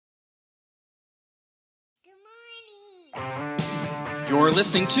You're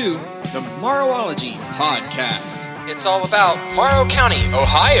listening to the Morrowology podcast. It's all about Morrow County,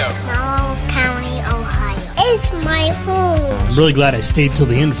 Ohio. Morrow County, Ohio is my home. I'm really glad I stayed till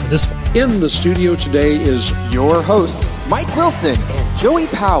the end for this one. In the studio today is Your hosts, Mike Wilson and Joey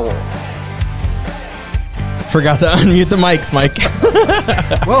Powell. Forgot to unmute the mics, Mike.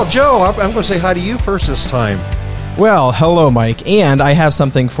 well, Joe, I'm going to say hi to you first this time. Well, hello, Mike. And I have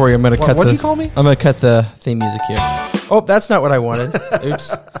something for you. I'm going to cut. What did you call me? I'm going to cut the theme music here. Oh, that's not what I wanted.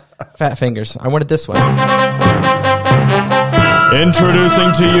 Oops. Fat fingers. I wanted this one.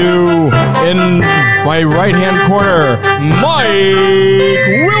 Introducing to you, in my right-hand corner, Mike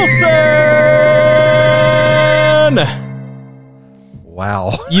Wilson!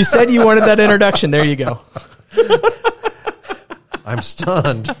 Wow. You said you wanted that introduction. There you go. I'm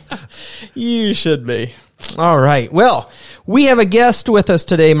stunned. You should be. All right. Well, we have a guest with us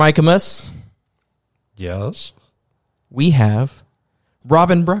today, Mikeamus. Yes? We have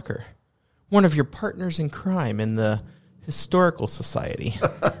Robin Brucker, one of your partners in crime in the Historical Society.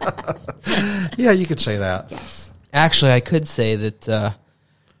 Yeah, you could say that. Yes. Actually, I could say that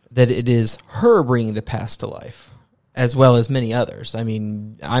that it is her bringing the past to life, as well as many others. I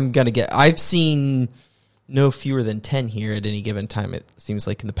mean, I've seen no fewer than 10 here at any given time, it seems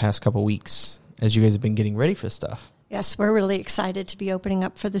like, in the past couple weeks, as you guys have been getting ready for stuff. Yes, we're really excited to be opening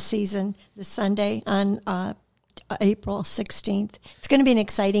up for the season this Sunday on April 16th. It's going to be an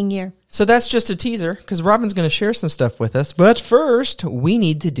exciting year. So that's just a teaser, because Robin's going to share some stuff with us. But first, we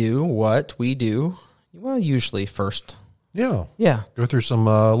need to do what we do, well, usually first. Yeah. Yeah. Go through some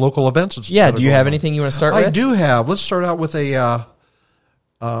local events. Yeah, do you have anything you want to start with? I do have. Let's start out with a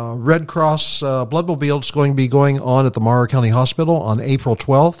Red Cross Bloodmobile. It's going to be going on at the Morrow County Hospital on April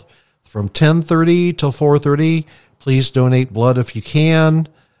 12th from 10:30 till 4:30. Please donate blood if you can.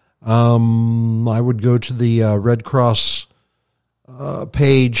 I would go to the Red Cross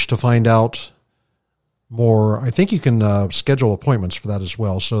page to find out more. I think you can schedule appointments for that as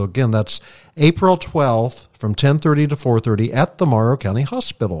well. So again, that's April 12th from 10:30 to 4:30 at the Morrow County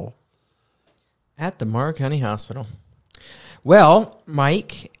Hospital. At the Morrow County Hospital. Well,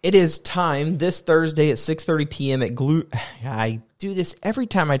 Mike, it is time this Thursday at 6:30 p.m. at I do this every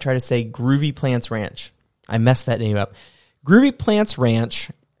time I try to say Groovy Plants Ranch. I messed that name up. Groovy Plants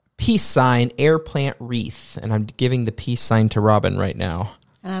Ranch, peace sign, air plant wreath. And I'm giving the peace sign to Robin right now.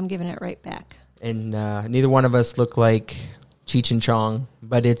 And I'm giving it right back. And neither one of us look like Cheech and Chong,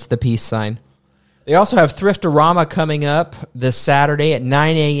 but it's the peace sign. They also have Thriftorama coming up this Saturday at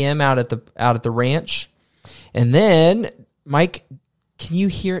 9 a.m. out at the ranch. And then, Mike, can you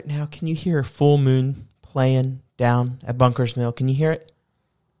hear it now? Can you hear a full moon playing down at Bunkers Mill? Can you hear it?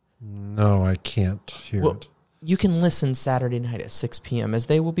 No, I can't hear it. You can listen Saturday night at 6 p.m. as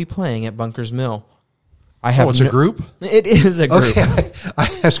they will be playing at Bunkers Mill. It's a group? It is a group. Okay.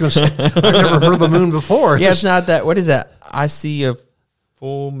 I was going to say, I've never heard the moon before. Yeah, it's not that. What is that? I see a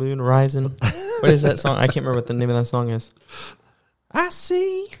full moon rising. What is that song? I can't remember what the name of that song is. I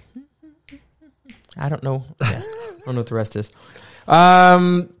see. I don't know. Yeah, I don't know what the rest is.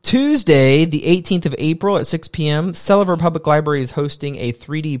 Tuesday, the 18th of April at 6 p.m., Sullivan Public Library is hosting a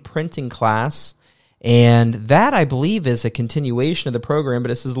 3D printing class. And that, I believe, is a continuation of the program,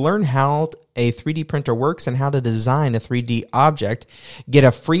 but it says learn how a 3D printer works and how to design a 3D object. Get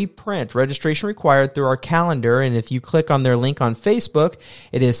a free print. Registration required through our calendar, and if you click on their link on Facebook,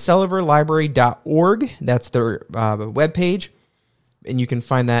 it is sullivanlibrary.org. That's their webpage, and you can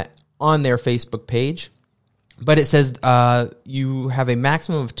find that on their Facebook page. But it says you have a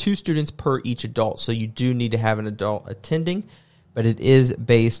maximum of 2 students per each adult, so you do need to have an adult attending. But it is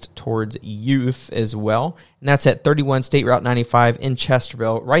based towards youth as well. And that's at 31 State Route 95 in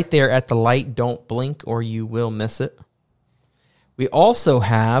Chesterville, right there at the light. Don't blink or you will miss it. We also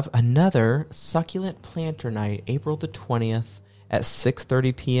have another Succulent Planter Night, April the 20th at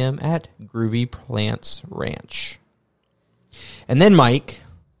 6:30 p.m. at Groovy Plants Ranch. And then, Mike.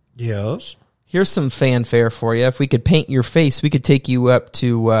 Yes? Here's some fanfare for you. If we could paint your face, we could take you up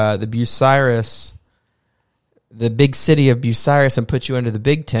to the Bucyrus, the big city of Bucyrus, and put you under the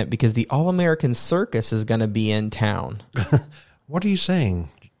big tent because the All-American Circus is going to be in town. What are you saying?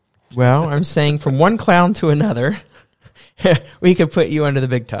 Well, I'm saying from one clown to another, we could put you under the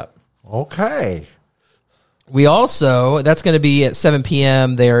big top. Okay. We also, that's going to be at 7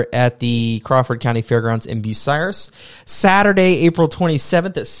 p.m. there at the Crawford County Fairgrounds in Bucyrus. Saturday, April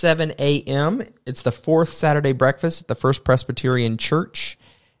 27th at 7 a.m. It's the 4th Saturday breakfast at the First Presbyterian Church.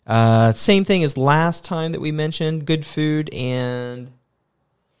 Same thing as last time that we mentioned, good food, and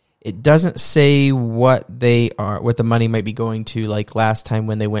it doesn't say what they are, what the money might be going to, like last time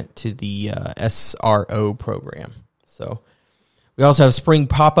when they went to the SRO program. So we also have spring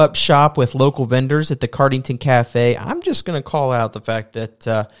pop-up shop with local vendors at the Cardington Cafe. I'm just going to call out the fact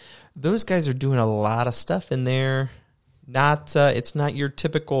that those guys are doing a lot of stuff in there. It's not your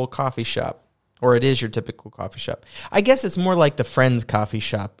typical coffee shop, or it is your typical coffee shop. I guess it's more like the Friends coffee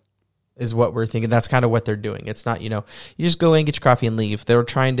shop is what we're thinking. That's kind of what they're doing. It's not, you just go in, get your coffee and leave. They're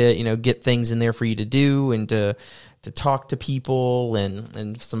trying to, get things in there for you to do and to talk to people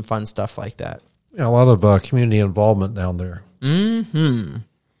and some fun stuff like that. Yeah, a lot of community involvement down there. Mm-hmm.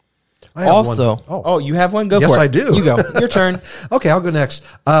 Also, you have one? Go for it. Yes, I do. You go. Your turn. Okay, I'll go next.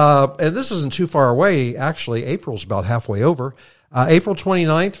 And this isn't too far away, actually. April's about halfway over. April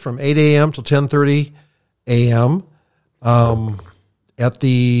 29th from 8 a.m. till 10:30 a.m. At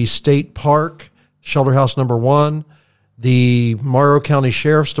the State Park, Shelter House number 1. The Morrow County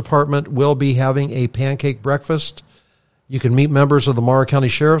Sheriff's Department will be having a pancake breakfast. You can meet members of the Morrow County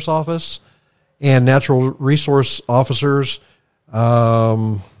Sheriff's Office and natural resource officers.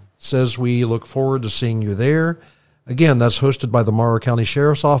 Says we look forward to seeing you there. Again, that's hosted by the Morrow County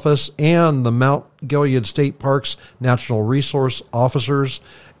Sheriff's Office and the Mount Gilead State Parks Natural Resource Officers,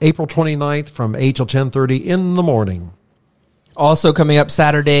 April 29th from 8 till 10:30 in the morning. Also coming up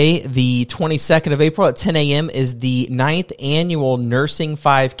Saturday, the 22nd of April at 10 a.m. is the 9th annual Nursing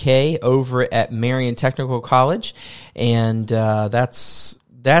 5K over at Marion Technical College. And that's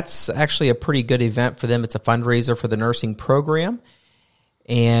actually a pretty good event for them. It's a fundraiser for the nursing program.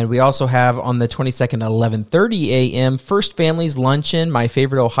 And we also have on the 22nd at 11:30 a.m. First Families Luncheon, my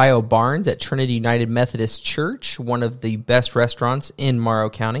favorite Ohio Barns at Trinity United Methodist Church, one of the best restaurants in Morrow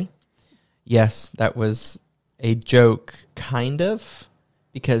County. Yes, that was a joke, kind of,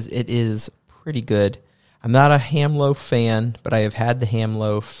 because it is pretty good. I'm not a ham loaf fan, but I have had the ham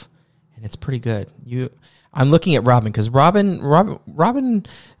loaf, and it's pretty good. I'm looking at Robin because Robin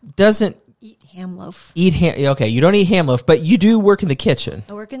doesn't Eat ham loaf. Okay, you don't eat ham loaf, but you do work in the kitchen.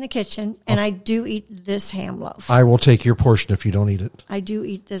 I work in the kitchen, and I do eat this ham loaf. I will take your portion if you don't eat it. I do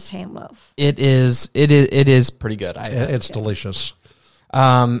eat this ham loaf. It is pretty good. It's delicious.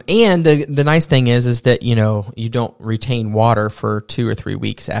 And the nice thing is that, you don't retain water for 2 or 3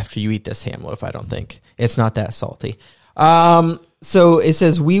 weeks after you eat this ham loaf, I don't think. It's not that salty. So it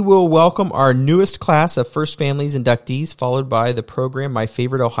says, we will welcome our newest class of First Families inductees, followed by the program My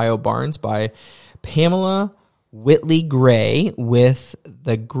Favorite Ohio Barns by Pamela Whitley Gray with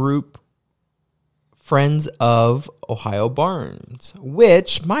the group Friends of Ohio Barns,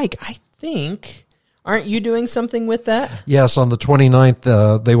 which, Mike, I think, aren't you doing something with that? Yes, on the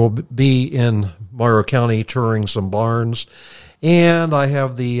 29th, they will be in Morrow County touring some barns. And I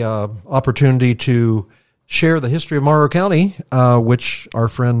have the opportunity to share the history of Morrow County, which our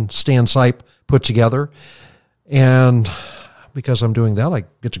friend Stan Sipe put together. And because I'm doing that, I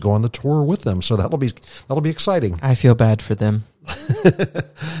get to go on the tour with them. So that'll be exciting. I feel bad for them.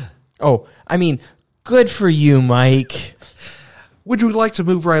 Good for you, Mike. Would you like to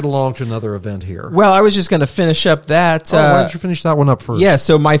move right along to another event here? Well, I was just going to finish up that. Why don't you finish that one up first? Yeah,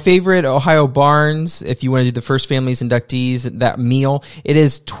 so my favorite Ohio Barns, if you want to do the First Families inductees, that meal, it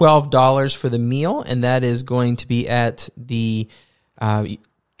is $12 for the meal, and that is going to be at the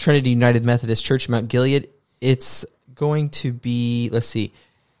Trinity United Methodist Church, Mount Gilead. It's going to be, let's see,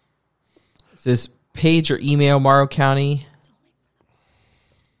 it says page or email Morrow County.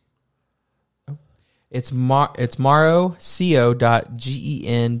 It's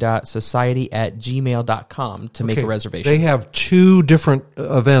morrowco.gen.society@gmail.com to make a reservation. They have 2 different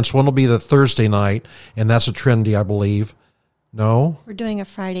events. One will be the Thursday night, and that's a trendy, I believe. No? We're doing a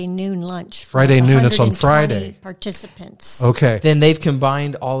Friday noon lunch. Friday noon, it's on Friday. Participants. Okay. Then they've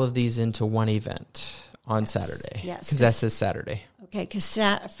combined all of these into one event on Saturday. Yes. Because that says Saturday. Okay, because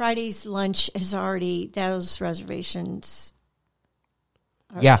Friday's lunch is already, those reservations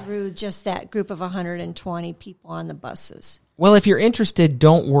are through just that group of 120 people on the buses. Well, if you're interested,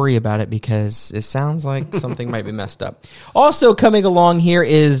 don't worry about it because it sounds like something might be messed up. Also coming along here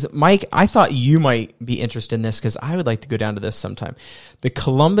is, Mike, I thought you might be interested in this because I would like to go down to this sometime. The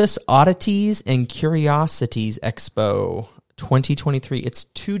Columbus Oddities and Curiosities Expo 2023. It's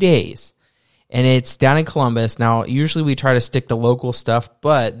 2 days, and it's down in Columbus. Now, usually we try to stick to local stuff,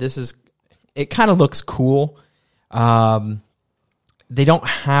 but it kind of looks cool. They don't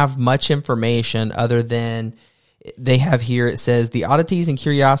have much information other than they have here. It says the Oddities and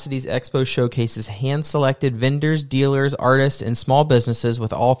Curiosities Expo showcases hand-selected vendors, dealers, artists, and small businesses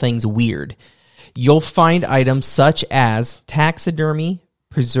with all things weird. You'll find items such as taxidermy,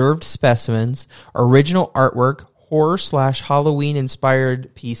 preserved specimens, original artwork,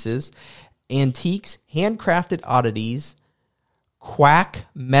 horror/Halloween-inspired pieces, antiques, handcrafted oddities, quack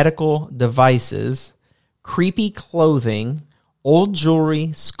medical devices, creepy clothing, old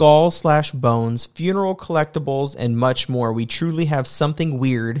jewelry, skull/bones, funeral collectibles, and much more. We truly have something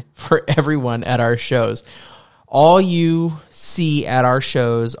weird for everyone at our shows. All you see at our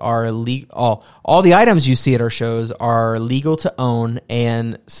shows are all the items you see at our shows are legal to own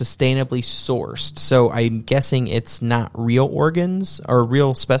and sustainably sourced. So I'm guessing it's not real organs or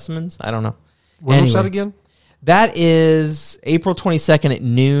real specimens. I don't know. When was that again? That is April 22nd at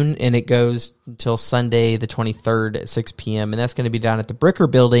noon, and it goes until Sunday the 23rd at 6 p.m., and that's going to be down at the Brucker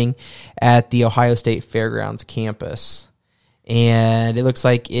Building at the Ohio State Fairgrounds campus. And it looks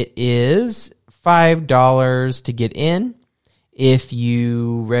like it is $5 to get in. If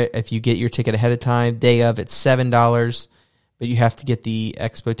you get your ticket ahead of time, day of, it's $7, but you have to get the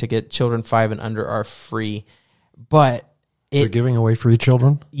expo ticket. Children 5 and under are free. But they're giving away free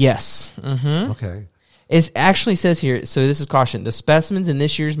children? Yes. Mm-hmm. Okay. It actually says here, so this is caution, the specimens in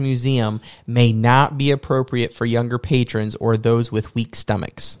this year's museum may not be appropriate for younger patrons or those with weak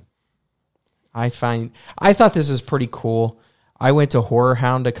stomachs. I thought this was pretty cool. I went to Horror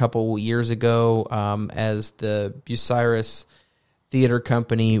Hound a couple years ago as the Bucyrus Theater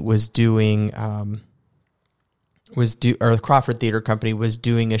Company was doing, or the Crawford Theater Company was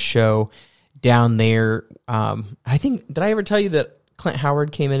doing a show down there. I think, did I ever tell you that Clint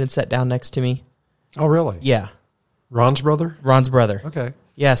Howard came in and sat down next to me? Oh, really? Yeah. Ron's brother? Ron's brother. Okay.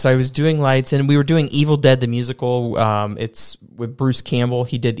 Yeah, so I was doing lights, and we were doing Evil Dead, the musical. It's with Bruce Campbell.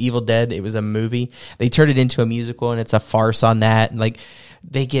 He did Evil Dead. It was a movie. They turned it into a musical, and it's a farce on that. And like,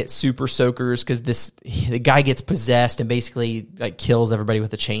 they get super soakers because the guy gets possessed and basically like kills everybody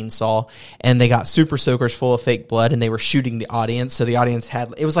with a chainsaw. And they got super soakers full of fake blood, and they were shooting the audience. So the audience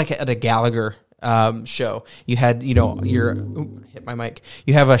it was like at a Gallagher show. You had, hit my mic.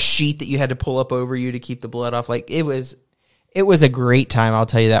 You have a sheet that you had to pull up over you to keep the blood off. Like it was a great time. I'll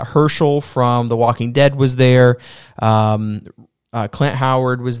tell you that. Herschel from The Walking Dead was there. Clint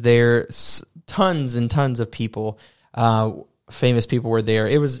Howard was there. Tons and tons of people, famous people were there.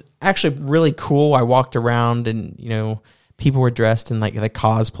 It was actually really cool. I walked around and, people were dressed in like the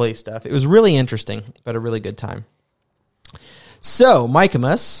cosplay stuff. It was really interesting, but a really good time. So,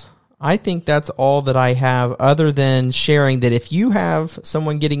 Mikemus, I think that's all that I have other than sharing that if you have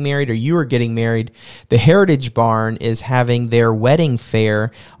someone getting married or you are getting married, the Heritage Barn is having their wedding fair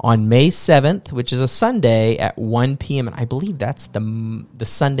on May 7th, which is a Sunday at 1 p.m. And I believe that's the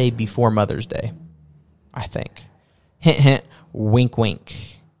Sunday before Mother's Day, I think. Hint, hint, wink,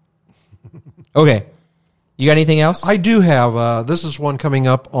 wink. Okay. You got anything else? I do have. This is one coming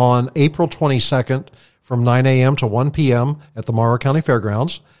up on April 22nd from 9 a.m. to 1 p.m. at the Morrow County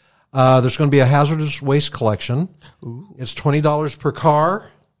Fairgrounds. There's going to be a hazardous waste collection. Ooh. It's $20 per car.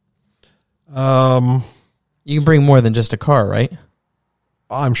 You can bring more than just a car, right?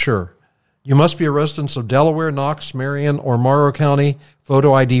 I'm sure. You must be a resident of Delaware, Knox, Marion, or Morrow County.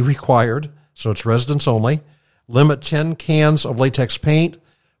 Photo ID required, so it's residents only. Limit 10 cans of latex paint,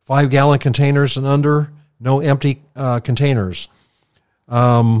 5-gallon containers and under, no empty containers.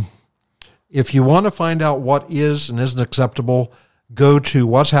 If you want to find out what is and isn't acceptable, go to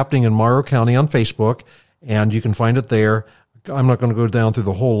What's Happening in Morrow County on Facebook, and you can find it there. I'm not going to go down through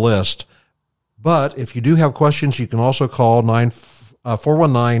the whole list. But if you do have questions, you can also call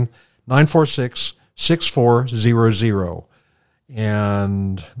 419-946-6400.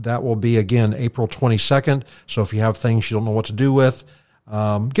 And that will be, again, April 22nd. So if you have things you don't know what to do with,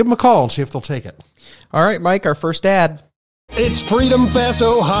 give them a call and see if they'll take it. All right, Mike, our first ad. It's Freedom Fest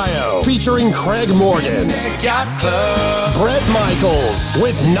Ohio, featuring Craig Morgan, Brett Michaels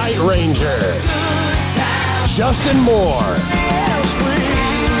with Night Ranger, Justin Moore,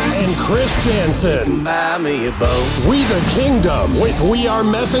 and Chris Jansen. We the Kingdom with We Are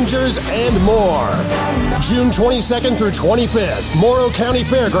Messengers and more. June 22nd through 25th, Morrow County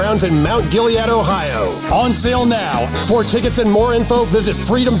Fairgrounds in Mount Gilead, Ohio. On sale now. For tickets and more info, visit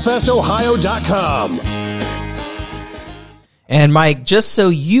freedomfestohio.com. And Mike, just so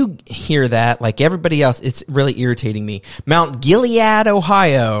you hear that, like everybody else, it's really irritating me. Mount Gilead,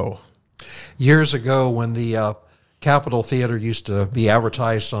 Ohio. Years ago when the Capitol Theater used to be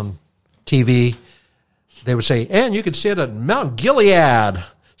advertised on TV, they would say, and you could see it at Mount Gilead.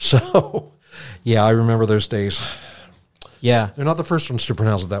 So, yeah, I remember those days. Yeah. They're not the first ones to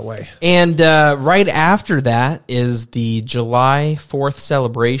pronounce it that way. And right after that is the July 4th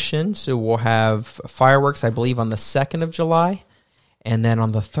celebration. So we'll have fireworks, I believe, on the 2nd of July. And then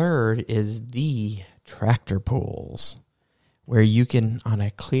on the 3rd is the tractor pulls, where you can, on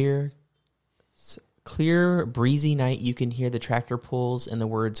a clear, breezy night, you can hear the tractor pulls and the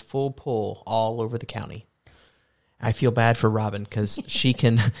words full pull all over the county. I feel bad for Robin because she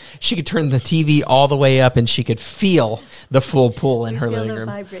could turn the TV all the way up and she could feel the full pool in her feel living the room.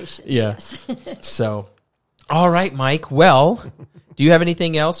 Vibrations, Yeah. yes. So, all right, Mike. Well, do you have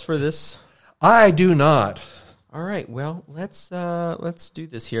anything else for this? I do not. All right. Well, let's do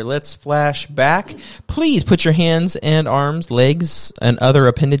this here. Let's flash back. Please put your hands and arms, legs, and other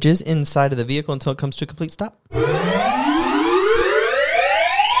appendages inside of the vehicle until it comes to a complete stop.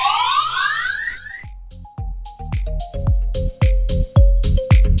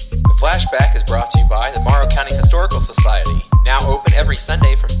 Flashback is brought to you by the Morrow County Historical Society, now open every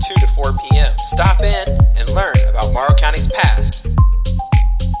Sunday from 2 to 4 p.m. Stop in and learn about Morrow County's past.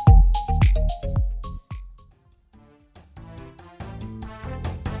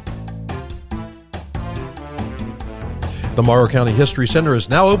 The Morrow County History Center is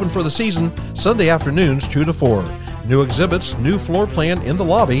now open for the season, Sunday afternoons 2 to 4. New exhibits, new floor plan in the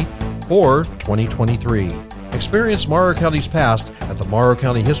lobby for 2023. Experience Morrow County's past at the Morrow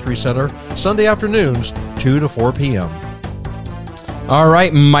County History Center, Sunday afternoons, 2 to 4 p.m. All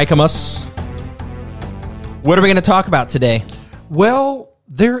right, Mikeamus. What are we going to talk about today? Well,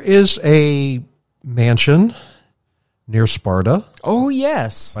 there is a mansion near Sparta Oh,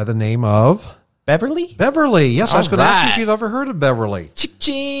 yes. by the name of Beverly? Beverly. Yes, I was All going to ask you right. if you'd ever heard of Beverly.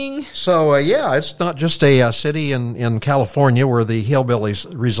 Ching. So, it's not just a city in California where the hillbillies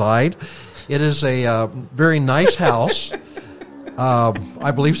reside. It is a very nice house.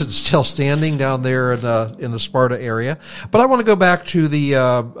 I believe it's still standing down there in the Sparta area. But I want to go back to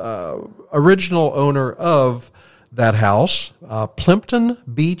the original owner of that house, Plimpton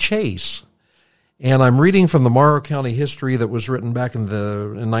B. Chase. And I'm reading from the Morrow County history that was written back in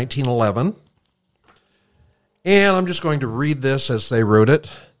 1911. And I'm just going to read this as they wrote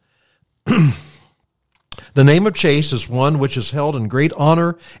it. The name of Chase is one which is held in great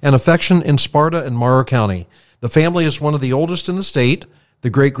honor and affection in Sparta and Morrow County. The family is one of the oldest in the state, the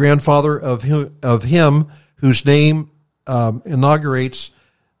great-grandfather of him whose name inaugurates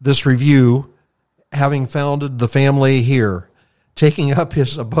this review, having founded the family here, taking up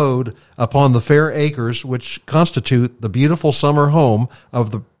his abode upon the fair acres which constitute the beautiful summer home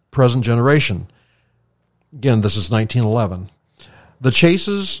of the present generation. Again, this is 1911. The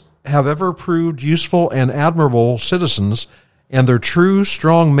Chases have ever proved useful and admirable citizens, and their true,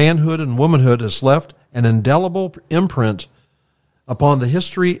 strong manhood and womanhood has left an indelible imprint upon the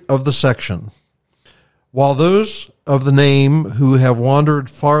history of the section. While those of the name who have wandered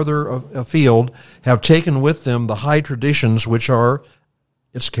farther afield have taken with them the high traditions which are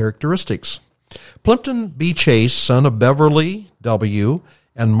its characteristics. Plimpton B. Chase, son of Beverly W.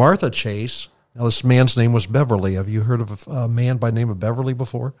 and Martha Chase. Now, this man's name was Beverly. Have you heard of a man by the name of Beverly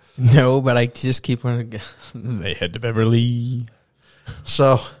before? No, but I just keep wanting to go. They head to Beverly.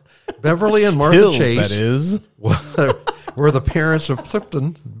 So, Beverly and Martha Hills, Chase that is. were the parents of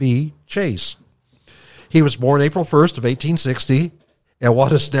Plimpton B. Chase. He was born April 1st of 1860 at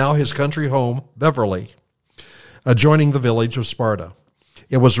what is now his country home, Beverly, adjoining the village of Sparta.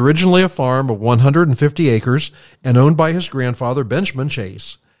 It was originally a farm of 150 acres and owned by his grandfather, Benjamin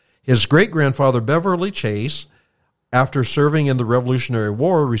Chase. His great-grandfather, Beverly Chase, after serving in the Revolutionary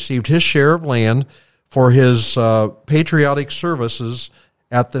War, received his share of land for his patriotic services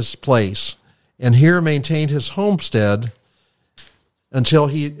at this place, and here maintained his homestead until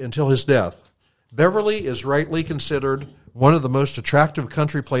his death. Beverly is rightly considered one of the most attractive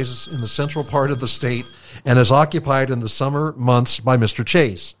country places in the central part of the state and is occupied in the summer months by Mr.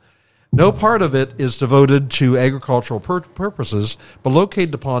 Chase. No part of it is devoted to agricultural purposes, but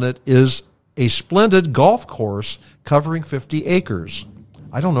located upon it is a splendid golf course covering 50 acres.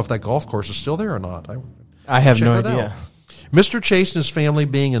 I don't know if that golf course is still there or not. I have Check no that idea. out. Mr. Chase and his family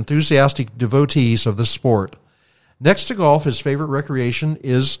being enthusiastic devotees of this sport. Next to golf, his favorite recreation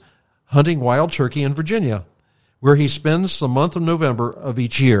is hunting wild turkey in Virginia, where he spends the month of November of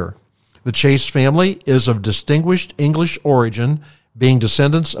each year. The Chase family is of distinguished English origin, being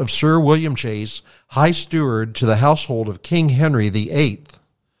descendants of Sir William Chase, High Steward to the household of King Henry VIII.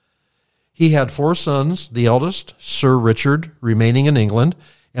 He had 4 sons, the eldest, Sir Richard, remaining in England,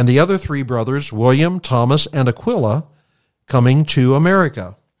 and the other 3 brothers, William, Thomas, and Aquila, coming to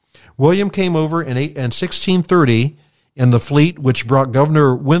America. William came over in 1630 in the fleet which brought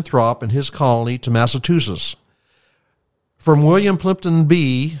Governor Winthrop and his colony to Massachusetts. From William Plimpton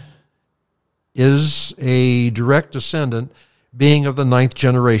B. is a direct descendant, being of the 9th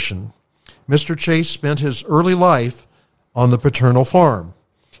generation. Mr. Chase spent his early life on the paternal farm.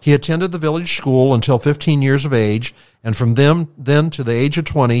 He attended the village school until 15 years of age, and from then to the age of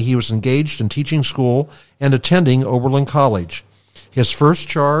 20, he was engaged in teaching school and attending Oberlin College. His first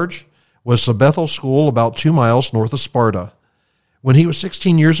charge was the Bethel School about 2 miles north of Sparta. When he was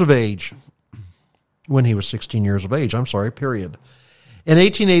 16 years of age, In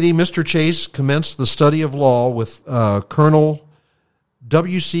 1880, Mr. Chase commenced the study of law with Colonel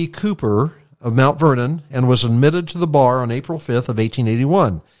W.C. Cooper of Mount Vernon and was admitted to the bar on April 5th of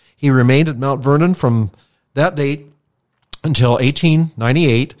 1881. He remained at Mount Vernon from that date until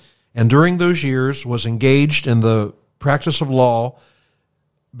 1898, and during those years was engaged in the practice of law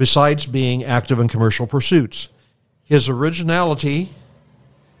besides being active in commercial pursuits. His originality,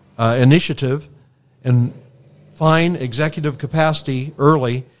 initiative, and fine executive capacity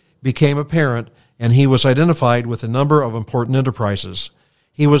early became apparent, and he was identified with a number of important enterprises.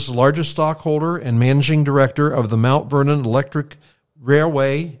 He was the largest stockholder and managing director of the Mount Vernon Electric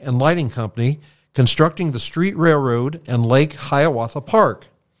Railway and Lighting Company, constructing the Street Railroad and Lake Hiawatha Park.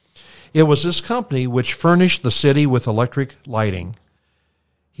 It was this company which furnished the city with electric lighting.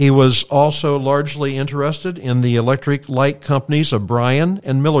 He was also largely interested in the electric light companies of Bryan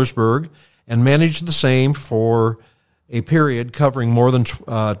and Millersburg and managed the same for a period covering more than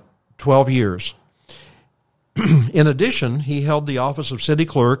 12 years. In addition, he held the office of city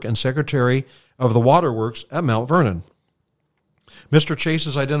clerk and secretary of the waterworks at Mount Vernon. Mr.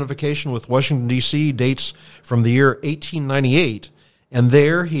 Chase's identification with Washington, D.C. dates from the year 1898, and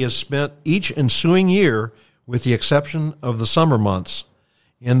there he has spent each ensuing year with the exception of the summer months.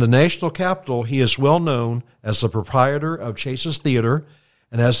 In the national capital, he is well known as the proprietor of Chase's Theater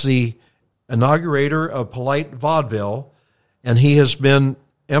and as the inaugurator of polite vaudeville, and he has been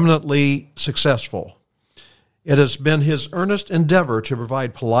eminently successful. It has been his earnest endeavor to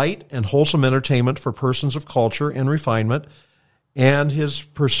provide polite and wholesome entertainment for persons of culture and refinement, and his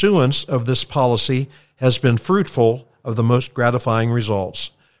pursuance of this policy has been fruitful of the most gratifying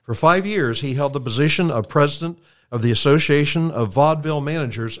results. For 5 years, he held the position of president of the Association of Vaudeville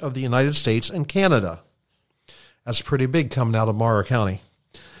Managers of the United States and Canada. That's pretty big coming out of Morrow County.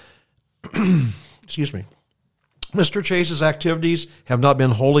 Excuse me. Mr. Chase's activities have not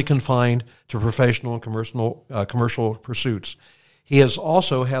been wholly confined to professional and commercial pursuits. He has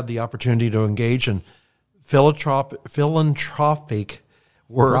also had the opportunity to engage in philanthropic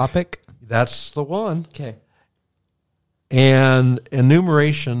work. Tropic? That's the one. Okay. And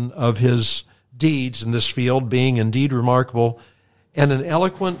enumeration of his deeds in this field being indeed remarkable, and an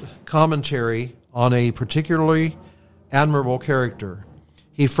eloquent commentary on a particularly admirable character.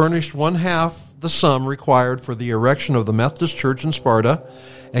 He furnished 1/2 the sum required for the erection of the Methodist Church in Sparta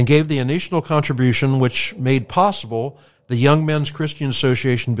and gave the initial contribution which made possible the Young Men's Christian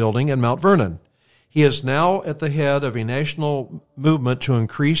Association building in Mount Vernon. He is now at the head of a national movement to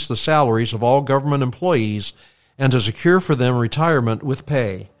increase the salaries of all government employees and to secure for them retirement with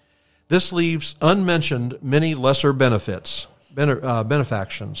pay. This leaves unmentioned many lesser benefactions.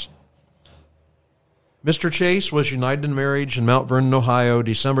 Mr. Chase was united in marriage in Mount Vernon, Ohio,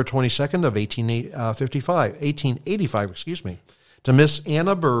 December 22nd of 1885, to Miss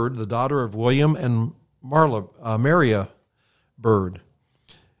Anna Bird, the daughter of William and Maria Bird.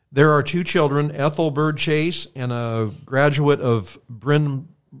 There are 2 children, Ethel Bird Chase, and a graduate of Bryn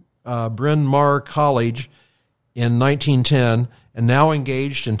Mawr College in 1910, and now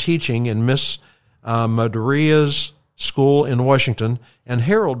engaged in teaching in Miss Madaria's school in Washington, and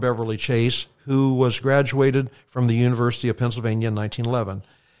Harold Beverly Chase, who was graduated from the University of Pennsylvania in 1911,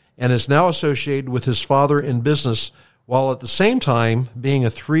 and is now associated with his father in business, while at the same time being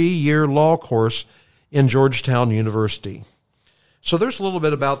a 3-year law course in Georgetown University. So there's a little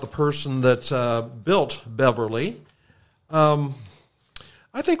bit about the person that built Beverly.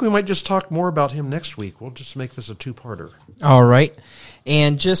 I think we might just talk more about him next week. We'll just make this a 2-parter. All right.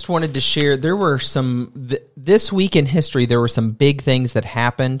 And just wanted to share, there were this week in history, there were some big things that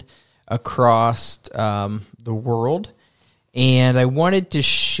happened across the world. And I wanted to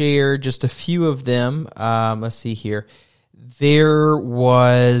share just a few of them. Let's see here. There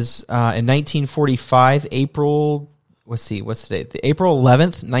was, in 1945, April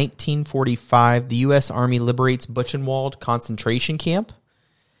 11th, 1945, the U.S. Army liberates Buchenwald concentration camp.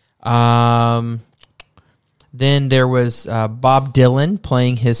 Then there was Bob Dylan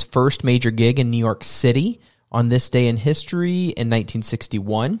playing his first major gig in New York City on this day in history in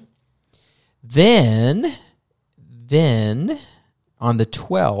 1961. Then on the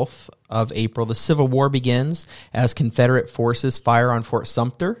 12th of April, the Civil War begins as Confederate forces fire on Fort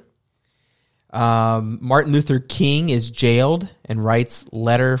Sumter. Martin Luther King is jailed and writes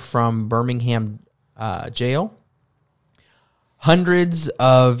letter from Birmingham jail. Hundreds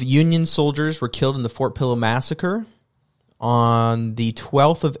of Union soldiers were killed in the Fort Pillow Massacre on the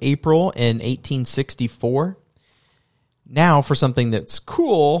 12th of April in 1864. Now, for something that's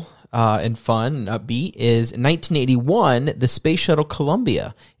cool, and fun and upbeat is in 1981, the Space Shuttle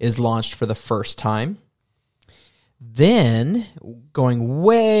Columbia is launched for the first time. Then, going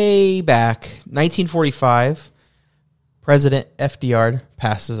way back, 1945, President FDR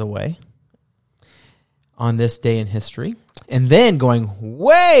passes away on this day in history. And then going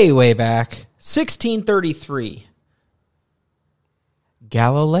way, way back, 1633,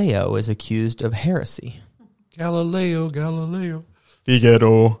 Galileo is accused of heresy. Galileo.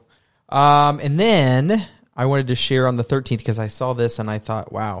 Figaro. And then I wanted to share on the 13th because I saw this and I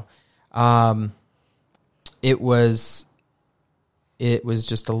thought, wow. It was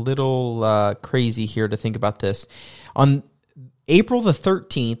just a little crazy here to think about this. On April the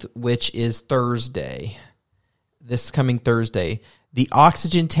 13th, which is Thursday, this coming Thursday, the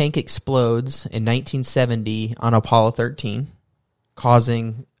oxygen tank explodes in 1970 on Apollo 13,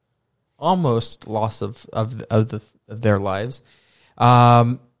 causing almost loss of their lives.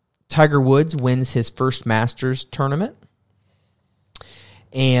 Tiger Woods wins his first Masters tournament.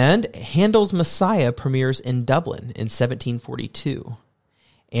 And Handel's Messiah premieres in Dublin in 1742.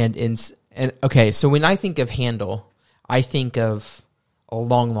 Okay, so when I think of Handel, I think of a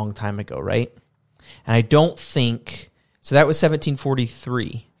long, long time ago, right? And I don't think, so that was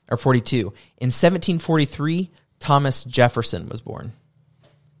 1743 or 42. In 1743, Thomas Jefferson was born.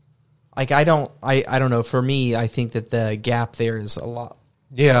 Like I don't know. For me, I think that the gap there is a lot.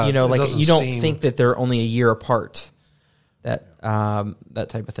 Yeah, you know, like you don't think that they're only a year apart. That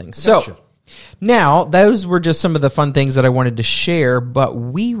type of thing. So now those were just some of the fun things that I wanted to share, but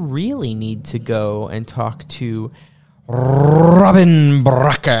we really need to go and talk to Robin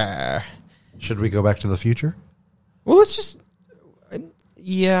Brucker. Should we go back to the future? Well, let's just.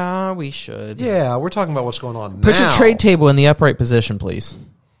 Yeah, we should. Yeah, we're talking about what's going on now. Put your trade table in the upright position, please.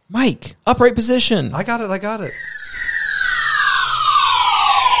 Mike, upright position. I got it.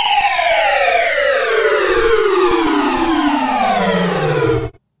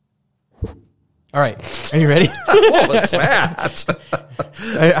 All right. Are you ready? What was that?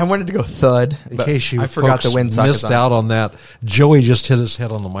 I wanted to go thud. In case you I forgot the wind sock missed out on that, Joey just hit his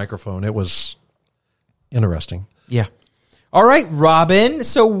head on the microphone. It was interesting. Yeah. All right, Robin.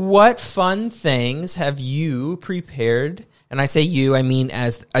 So what fun things have you prepared? And I say you, I mean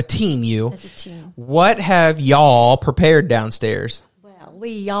as a team, you. As a team. What have y'all prepared downstairs? Well,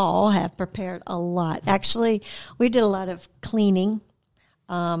 we all have prepared a lot. Actually, we did a lot of cleaning,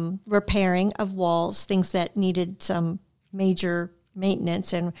 repairing of walls, things that needed some major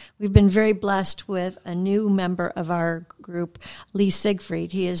maintenance. And we've been very blessed with a new member of our group, Lee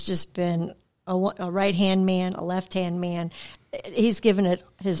Siegfried. He has just been a right-hand man, a left-hand man. He's given it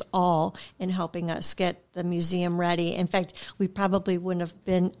his all in helping us get the museum ready. In fact, we probably wouldn't have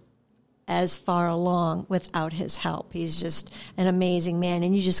been as far along without his help. He's just an amazing man.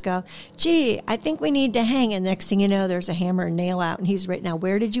 And you just go, gee, I think we need to hang. And next thing you know, there's a hammer and nail out. And he's written, now,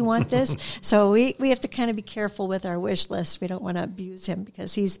 where did you want this? So we have to kind of be careful with our wish list. We don't want to abuse him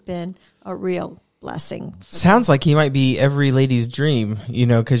because he's been a real blessing. Sounds like he might be every lady's dream, you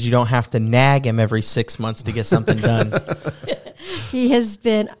know, because you don't have to nag him every 6 months to get something done. He has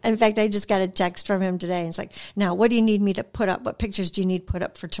been, in fact, I just got a text from him today. And it's like, now, what do you need me to put up? What pictures do you need put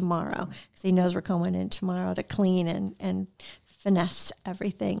up for tomorrow? Because he knows we're going in tomorrow to clean and finesse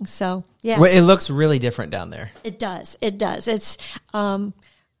everything. So, yeah. Well, it looks really different down there. It does. It's,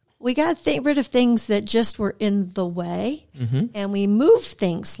 we got rid of things that just were in the way. Mm-hmm. And we moved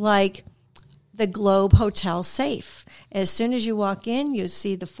things like the Globe Hotel safe. As soon as you walk in, you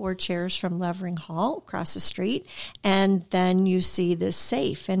see the 4 chairs from Levering Hall across the street, and then you see this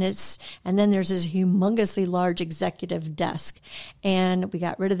safe, and then there's this humongously large executive desk. And we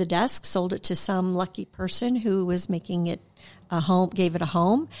got rid of the desk, sold it to some lucky person who was making it a home, gave it a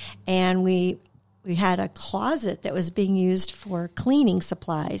home, and we had a closet that was being used for cleaning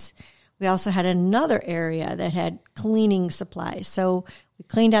supplies. We also had another area that had cleaning supplies. So we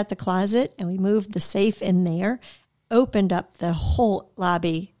cleaned out the closet and we moved the safe in there, opened up the whole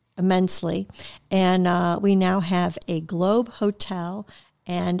lobby immensely. And we now have a Globe Hotel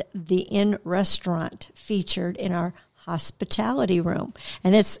and the Inn restaurant featured in our hospitality room.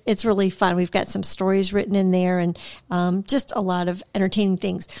 And it's really fun. We've got some stories written in there and just a lot of entertaining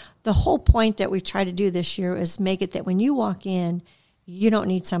things. The whole point that we try to do this year is make it that when you walk in, you don't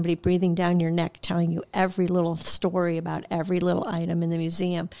need somebody breathing down your neck telling you every little story about every little item in the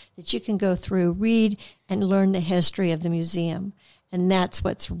museum, that you can go through, read, and learn the history of the museum. And that's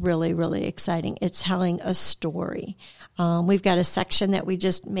what's really, really exciting. It's telling a story. We've got a section that we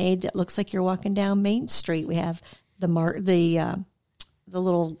just made that looks like you're walking down Main Street. We have the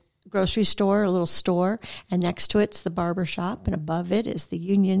little grocery store, a little store, and next to it's the barber shop, and above it is the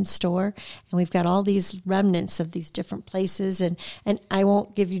Union store, and we've got all these remnants of these different places, and I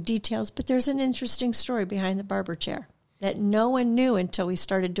won't give you details, but there's an interesting story behind the barber chair that no one knew until we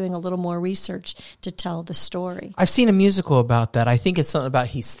started doing a little more research to tell the story. I've seen a musical about that. I think it's something about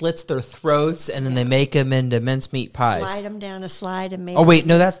he slits their throats and then they make them into mincemeat pies. Slide them down a slide and make. Oh wait,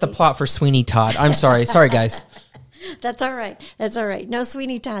 no, that's the plot for Sweeney Todd. I'm sorry, guys. That's all right. That's all right. No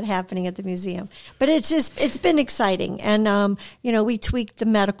Sweeney Todd happening at the museum, but it's been exciting, and we tweaked the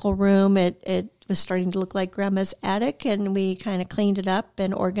medical room. It was starting to look like Grandma's attic, and we kind of cleaned it up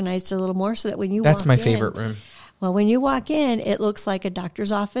and organized it a little more so that when you that's walk my in, favorite room. Well, when you walk in, it looks like a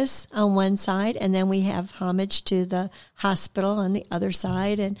doctor's office on one side, and then we have homage to the hospital on the other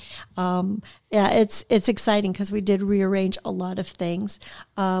side. And it's exciting because we did rearrange a lot of things.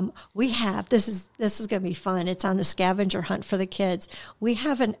 We have this is going to be fun. It's on the scavenger hunt for the kids. We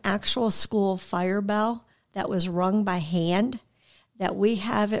have an actual school fire bell that was rung by hand. That we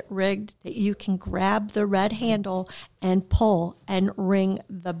have it rigged that you can grab the red handle and pull and ring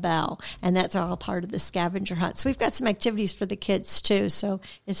the bell. And that's all part of the scavenger hunt. So we've got some activities for the kids too. So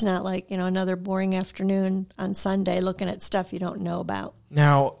it's not like, another boring afternoon on Sunday looking at stuff you don't know about.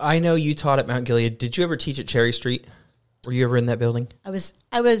 Now, I know you taught at Mount Gilead. Did you ever teach at Cherry Street? Were you ever in that building? I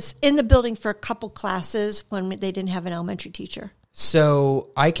was in the building for a couple classes when they didn't have an elementary teacher. So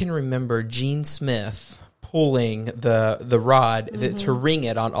I can remember Gene Smith pulling the rod to ring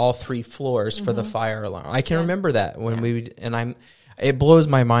it on all 3 floors for the fire alarm. I can remember that when it blows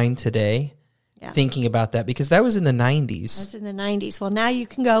my mind today thinking about that because that was in the 90s. That's in the 90s. Well, now you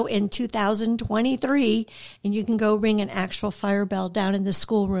can go in 2023 and you can go ring an actual fire bell down in the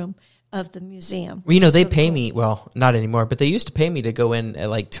schoolroom of the museum. Well, they pay me, well, not anymore, but they used to pay me to go in at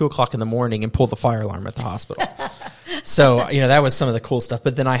like 2:00 in the morning and pull the fire alarm at the hospital. So, that was some of the cool stuff.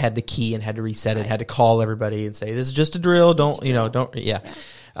 But then I had to key and had to reset it, had to call everybody and say, this is just a drill. Don't.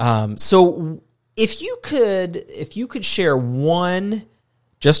 So if you could share one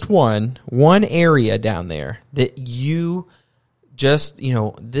area down there that you just,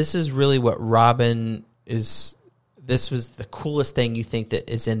 this is really what Robin is, this was the coolest thing you think that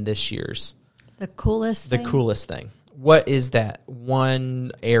is in this year's. The coolest thing. What is that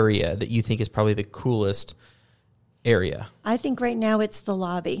one area that you think is probably the coolest area? I think right now it's the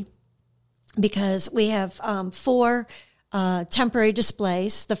lobby because we have 4 temporary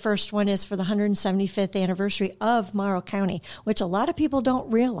displays. The first one is for the 175th anniversary of Morrow County, which a lot of people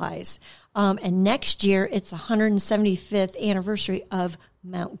don't realize. And next year it's the 175th anniversary of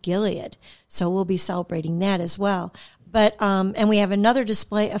Mount Gilead. So we'll be celebrating that as well. But and we have another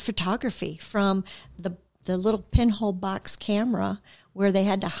display of photography from the little pinhole box camera where they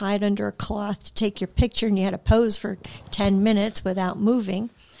had to hide under a cloth to take your picture and you had to pose for 10 minutes without moving,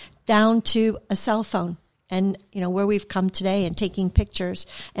 down to a cell phone and, where we've come today and taking pictures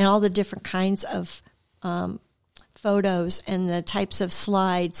and all the different kinds of photos and the types of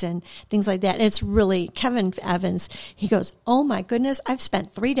slides and things like that. And it's really, Kevin Evans, he goes, oh my goodness, I've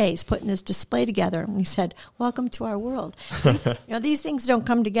spent 3 days putting this display together. And he said, welcome to our world. These things don't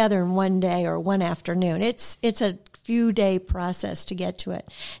come together in one day or one afternoon. It's a few day process to get to it.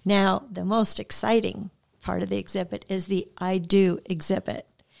 Now, the most exciting part of the exhibit is the I Do exhibit.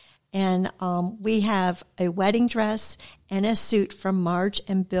 And we have a wedding dress and a suit from Marge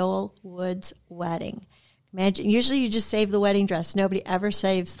and Bill Wood's wedding. Imagine, usually you just save the wedding dress. Nobody ever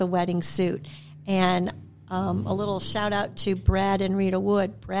saves the wedding suit. And a little shout out to Brad and Rita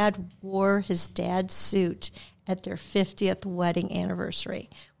Wood. Brad wore his dad's suit at their 50th wedding anniversary,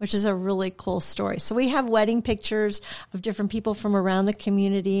 which is a really cool story. So we have wedding pictures of different people from around the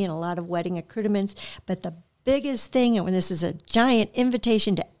community and a lot of wedding accoutrements. But the biggest thing, and this is a giant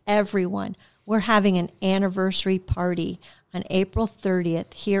invitation to everyone, we're having an anniversary party on April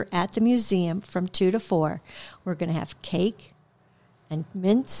 30th here at the museum from 2 to 4. We're going to have cake and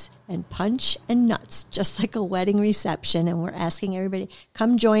mints and punch and nuts, just like a wedding reception. And we're asking everybody,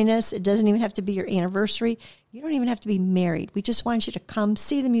 come join us. It doesn't even have to be your anniversary. You don't even have to be married. We just want you to come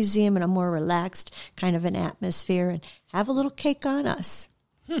see the museum in a more relaxed kind of an atmosphere and have a little cake on us.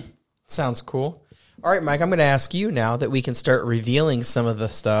 Sounds cool. All right, Mike, I'm going to ask you now that we can start revealing some of the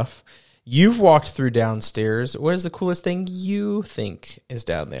stuff. You've walked through downstairs. What is the coolest thing you think is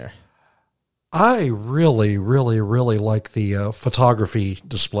down there? I really, really, really like the photography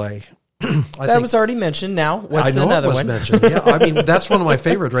display. That was already mentioned. Now, what's I know another it was one? mentioned. Yeah, I mean, that's one of my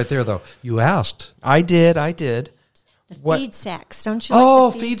favorite right there, though. You asked. I did. The feed sacks, don't you? Oh,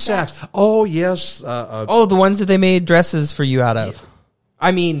 like the feed sacks. Oh, yes. The ones that they made dresses for you out of.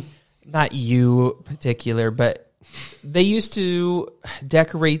 I mean, not you particular, but they used to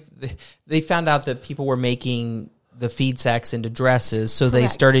decorate. They found out that people were making the feed sacks into dresses, so they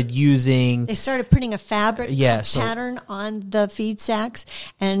Correct. started using. They started putting a fabric Yes. pattern on the feed sacks,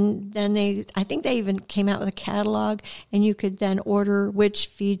 and then I think they even came out with a catalog, and you could then order which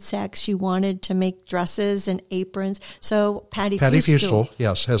feed sacks you wanted to make dresses and aprons. So Patty Fustel,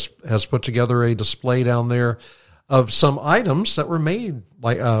 yes, has put together a display down there of some items that were made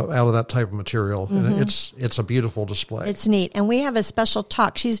out of that type of material, and it's a beautiful display. It's neat. And we have a special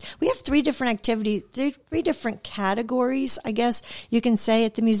talk. We have 3 different activities, 3 different categories, I guess you can say,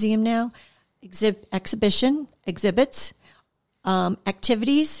 at the museum now. Exhibition, exhibits,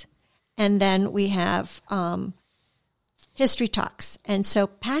 activities, and then we have history talks. And so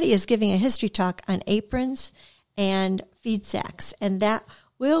Patty is giving a history talk on aprons and feed sacks, and that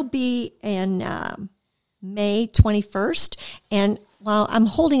will be in May 21st. And while I'm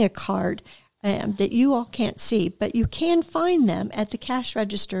holding a card that you all can't see, but you can find them at the cash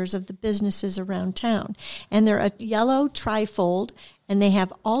registers of the businesses around town. And they're a yellow trifold, and they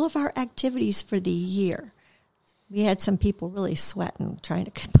have all of our activities for the year. We had some people really sweating trying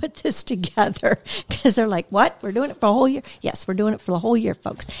to put this together because they're like, what? We're doing it for a whole year? Yes, we're doing it for the whole year,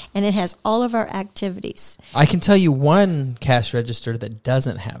 folks. And it has all of our activities. I can tell you one cash register that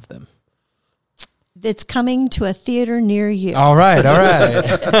doesn't have them. It's coming to a theater near you. All right.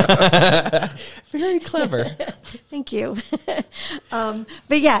 Very clever. Thank you. But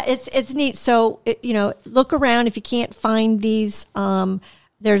yeah, it's neat. So, look around. If you can't find these,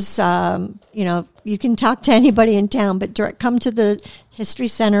 there's, you can talk to anybody in town, but come to the History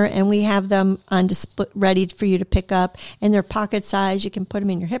Center, and we have them on display, ready for you to pick up. And they're pocket size. You can put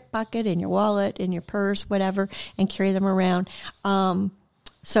them in your hip pocket, in your wallet, in your purse, whatever, and carry them around.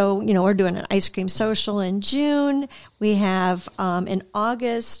 So, we're doing an ice cream social in June. We have, in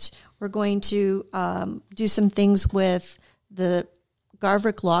August, we're going to do some things with the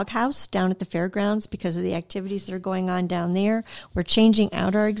Garverick Log House down at the fairgrounds because of the activities that are going on down there. We're changing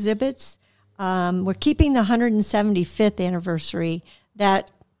out our exhibits. We're keeping the 175th anniversary.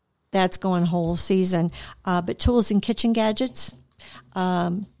 That's going whole season. But tools and kitchen gadgets,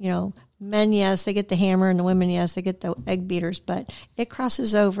 men, yes, they get the hammer, and the women, yes, they get the egg beaters, but it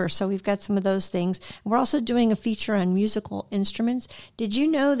crosses over. So we've got some of those things. We're also doing a feature on musical instruments. Did you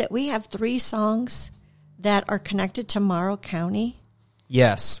know that we have 3 songs that are connected to Morrow County?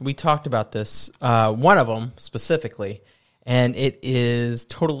 Yes, we talked about this. One of them specifically, and it is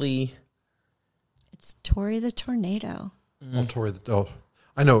totally. It's Tori the Tornado.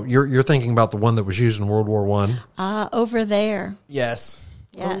 I know you're thinking about the one that was used in World War I. Over there. Yes.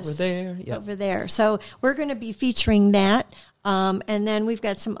 Over there. Yep. Over there. So we're going to be featuring that. And then we've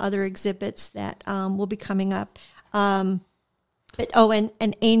got some other exhibits that will be coming up. And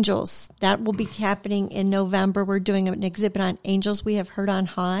angels. That will be happening in November. We're doing an exhibit on angels we have heard on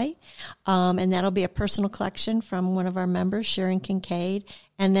high. And that'll be a personal collection from one of our members, Sharon Kincaid.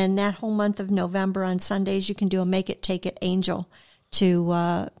 And then that whole month of November on Sundays, you can do a Make It, Take It angel to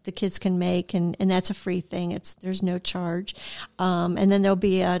the kids can make, and that's a free thing. There's no charge. And then there'll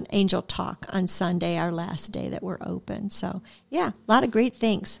be an angel talk on Sunday, our last day that we're open. So yeah, a lot of great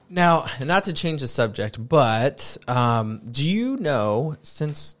things. Now, not to change the subject, but do you know,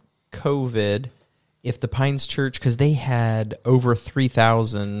 since COVID, if the Pines Church, because they had over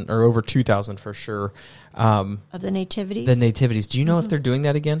 3,000 or over 2,000 for sure, of the nativities? The nativities. Do you know if they're doing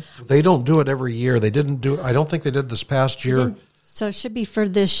that again? They don't do it every year. They didn't do it. I don't think they did this past year. So it should be for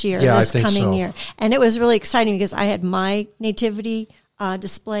this year, yeah, this I think coming so. year. And it was really exciting because I had my nativity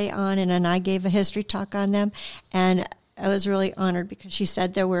display on, and then I gave a history talk on them. And I was really honored because she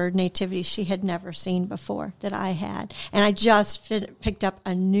said there were nativities she had never seen before that I had. And I just picked up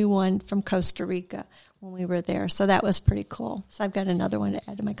a new one from Costa Rica when we were there. So that was pretty cool. So I've got another one to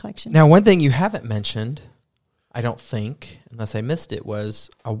add to my collection. Now, one thing you haven't mentioned, I don't think, unless I missed it, was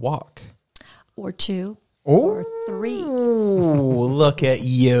a walk. Or 2. Oh, or 3. Look at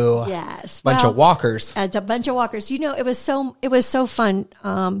you. Yes. Bunch of walkers. It's a bunch of walkers. It was so fun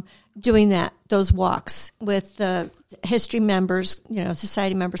doing those walks with the history members,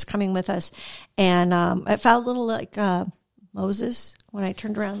 society members coming with us. And I felt a little like Moses when I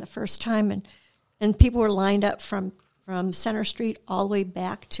turned around the first time, and people were lined up from Center Street all the way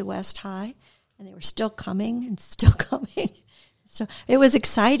back to West High, and they were still coming and still coming. So it was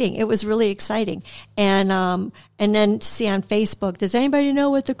exciting. It was really exciting. And then to see on Facebook, does anybody know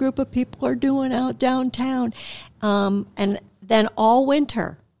what the group of people are doing out downtown? And then all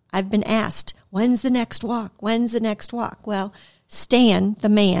winter, I've been asked, when's the next walk? When's the next walk? Well, Stan, the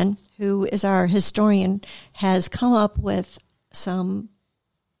man who is our historian, has come up with some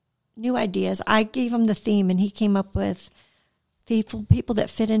new ideas. I gave him the theme, and he came up with people that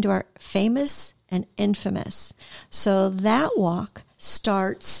fit into our famous and infamous. So that walk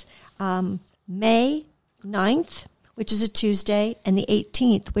starts May 9th, which is a Tuesday, and the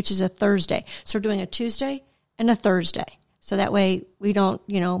 18th, which is a Thursday. So we're doing a Tuesday and a Thursday. So that way we don't,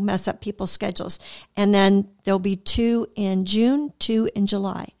 mess up people's schedules. And then there'll be 2 in June, 2 in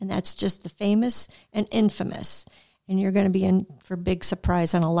July. And that's just the famous and infamous. And you're going to be in for a big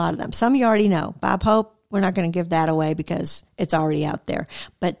surprise on a lot of them. Some you already know. Bob Hope, we're not going to give that away because it's already out there.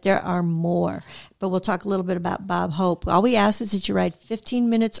 But there are more. But we'll talk a little bit about Bob Hope. All we ask is that you arrive 15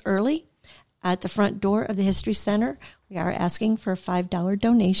 minutes early at the front door of the History Center. We are asking for a $5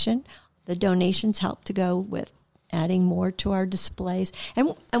 donation. The donations help to go with adding more to our displays.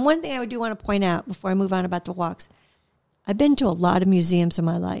 And one thing I do want to point out before I move on about the walks, I've been to a lot of museums in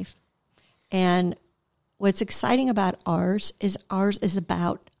my life. And what's exciting about ours is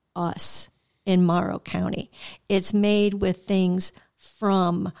about us in Morrow County. It's made with things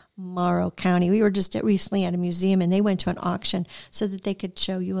from Morrow County. We were just recently at a museum, and they went to an auction so that they could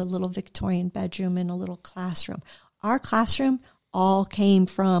show you a little Victorian bedroom and a little classroom. Our classroom all came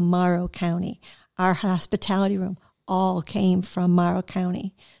from Morrow County. Our hospitality room all came from Morrow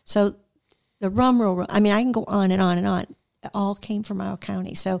County. So the rum roll, I can go on and on and on. It all came from Morrow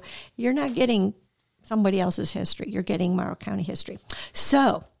County. So you're not getting somebody else's history. You're getting Morrow County history.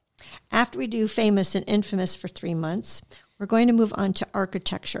 So after we do famous and infamous for 3 months, we're going to move on to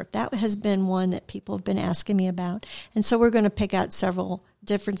architecture. That has been one that people have been asking me about. And so we're going to pick out several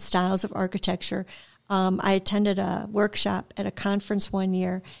different styles of architecture. I attended a workshop at a conference one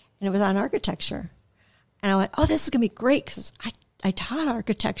year, and it was on architecture. And I went, oh, this is going to be great because I taught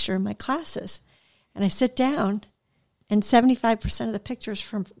architecture in my classes. And I sit down, and 75% of the pictures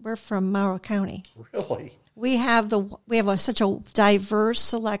were from Morrow County. Really? We have such a diverse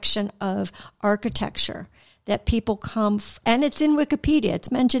selection of architecture that people come, and it's in Wikipedia.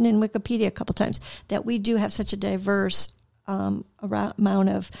 It's mentioned in Wikipedia a couple times that we do have such a diverse amount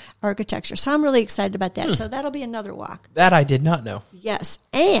of architecture. So I'm really excited about that. So that'll be another walk. That I did not know. Yes.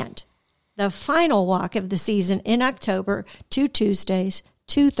 And the final walk of the season in October, 2 Tuesdays,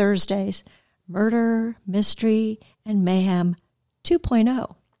 2 Thursdays, Murder, Mystery, and Mayhem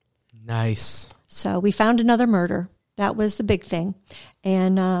 2.0. Nice. So we found another murder. That was the big thing.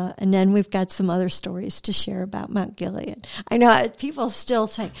 And then we've got some other stories to share about Mount Gilead. I know people still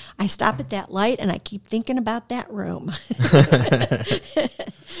say, I stop at that light and I keep thinking about that room.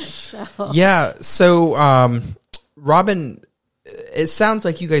 So Robin, it sounds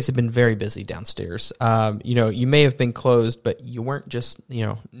like you guys have been very busy downstairs. You may have been closed, but you weren't just,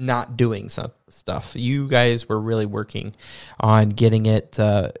 not doing some stuff. You guys were really working on getting it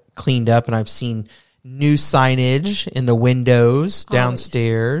cleaned up, and I've seen new signage in the windows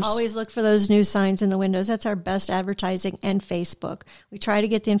downstairs. Always look for those new signs in the windows. That's our best advertising, and Facebook. We try to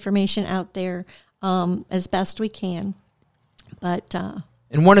get the information out there as best we can. But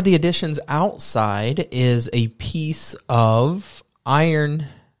and one of the additions outside is a piece of iron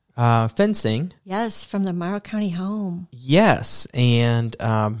fencing. Yes, from the Morrow County home. Yes, and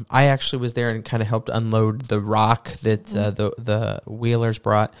I actually was there and kind of helped unload the rock that the wheelers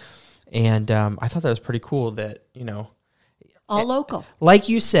brought. And I thought that was pretty cool that, all local. Like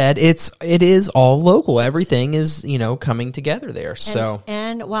you said, it is all local. Everything is, coming together there.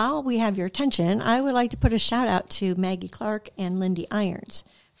 And while we have your attention, I would like to put a shout out to Maggie Clark and Lindy Irons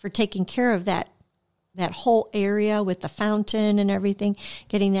for taking care of that whole area with the fountain and everything,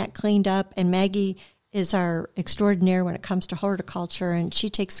 getting that cleaned up. And Maggie is our extraordinaire when it comes to horticulture, and she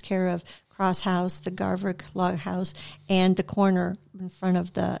takes care of Cross House, the Garverick Log House, and the corner in front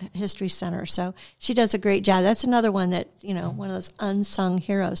of the History Center. So she does a great job. That's another one that, one of those unsung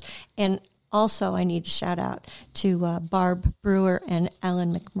heroes. And also I need to shout out to Barb Brewer and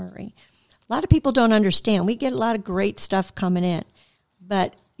Ellen McMurray. A lot of people don't understand. We get a lot of great stuff coming in,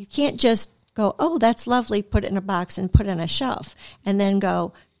 but you can't just go, oh, that's lovely, put it in a box and put it on a shelf, and then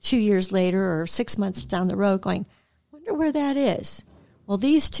go 2 years later or 6 months down the road going, wonder where that is. Well,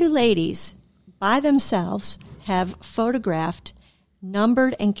 these two ladies by themselves have photographed,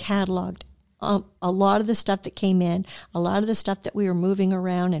 numbered, and cataloged a lot of the stuff that came in, a lot of the stuff that we were moving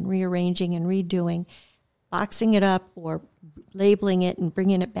around and rearranging and redoing, boxing it up or labeling it and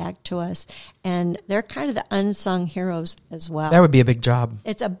bringing it back to us. And they're kind of the unsung heroes as well. That would be a big job.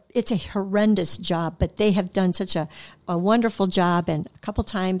 It's a horrendous job, but they have done such a wonderful job. And a couple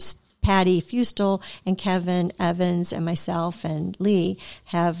times Patty Fustel and Kevin Evans and myself and Lee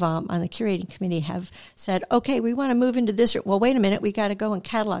have, on the curating committee, have said, okay, we want to move into this. Well, wait a minute, we got to go and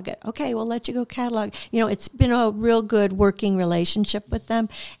catalog it. Okay, we'll let you go catalog. It's been a real good working relationship with them,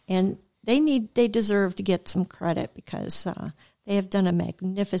 and they deserve to get some credit because they have done a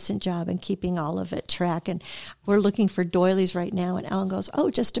magnificent job in keeping all of it track. And we're looking for doilies right now. And Ellen goes,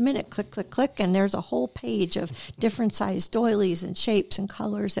 oh, just a minute, click, click, click. And there's a whole page of different size doilies and shapes and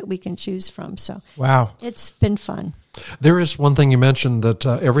colors that we can choose from. So wow, it's been fun. There is one thing you mentioned that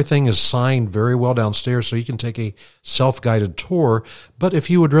everything is signed very well downstairs, so you can take a self-guided tour. But if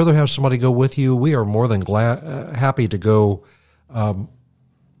you would rather have somebody go with you, we are more than happy to go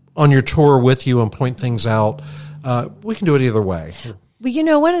on your tour with you and point things out. We can do it either way.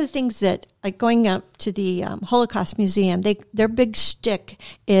 Well, one of the things that, like going up to the Holocaust Museum, their big shtick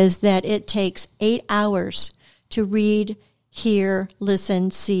is that it takes 8 hours to read, hear, listen,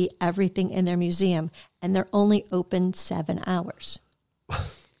 see everything in their museum, and they're only open 7 hours.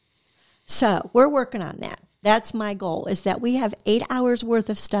 So we're working on that. That's my goal, is that we have 8 hours worth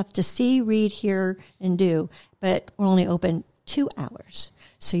of stuff to see, read, hear, and do, but we're only open 2 hours.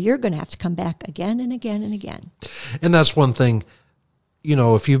 So you're going to have to come back again and again and again. And that's one thing,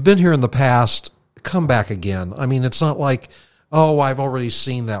 if you've been here in the past, come back again. I mean, it's not like, oh, I've already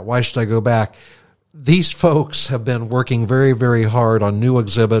seen that. Why should I go back? These folks have been working very, very hard on new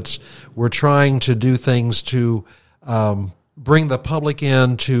exhibits. We're trying to do things to bring the public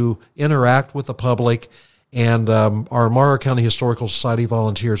in, to interact with the public. And our Morrow County Historical Society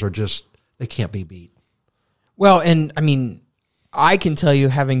volunteers they can't be beat. Well, and I mean, I can tell you,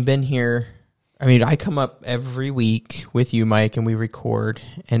 having been here, I come up every week with you, Mike, and we record.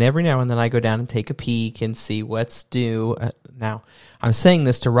 And every now and then I go down and take a peek and see what's due. Now, I'm saying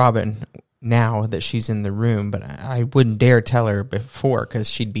this to Robin now that she's in the room, but I wouldn't dare tell her before because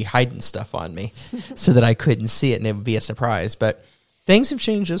she'd be hiding stuff on me so that I couldn't see it and it would be a surprise. But things have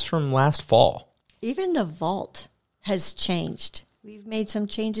changed just from last fall. Even the vault has changed. We've made some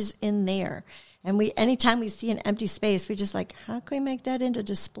changes in there. And anytime we see an empty space, we just like, how can we make that into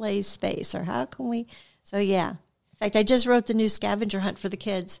display space? Or how can we? So, yeah. In fact, I just wrote the new scavenger hunt for the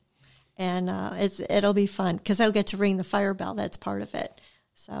kids. And it'll be fun because they'll get to ring the fire bell. That's part of it.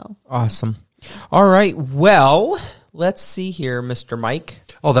 So awesome. All right. Well, let's see here, Mr. Mike.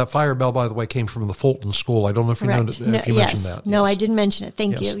 Oh, that fire bell, by the way, came from the Fulton School. I don't know if you mentioned that. No, I didn't mention it.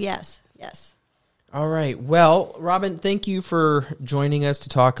 Thank you. Yes. All right. Well, Robin, thank you for joining us to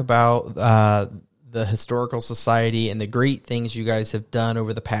talk about the Historical Society and the great things you guys have done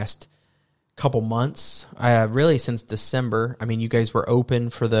over the past couple months. Really since December. You guys were open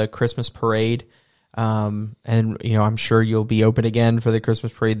for the Christmas parade. And, I'm sure you'll be open again for the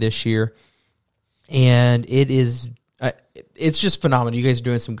Christmas parade this year. And it's just phenomenal. You guys are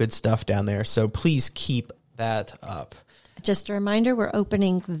doing some good stuff down there. So please keep that up. Just a reminder, we're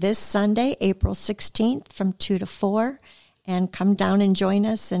opening this Sunday, April 16th from 2 to 4. And come down and join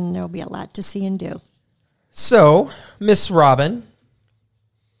us, and there'll be a lot to see and do. So, Miss Robin,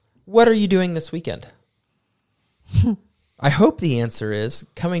 what are you doing this weekend? I hope the answer is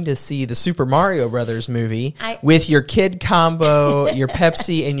coming to see the Super Mario Brothers movie with your kid combo, your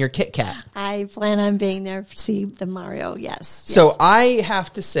Pepsi, and your Kit Kat. I plan on being there to see the Mario, yes. So I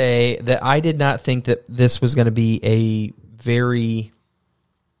have to say that I did not think that this was going to be a very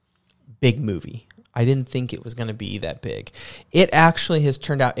big movie. I didn't think it was going to be that big. It actually has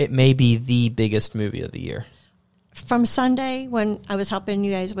turned out, it may be the biggest movie of the year. From Sunday, when I was helping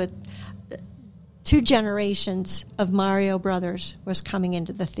you guys with 2 generations of Mario Brothers was coming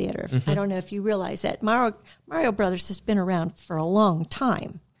into the theater. Mm-hmm. I don't know if you realize that. Mario Brothers has been around for a long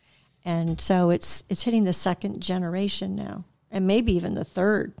time. And so it's hitting the 2nd generation now. And maybe even the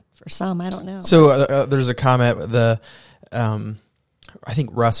 3rd for some. I don't know. So there's a comment, I think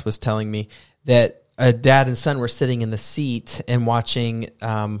Russ was telling me that a dad and son were sitting in the seat and watching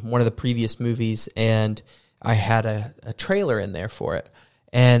one of the previous movies, and I had a trailer in there for it.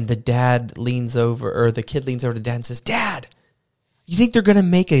 And the kid leans over to Dad and says, "Dad, you think they're going to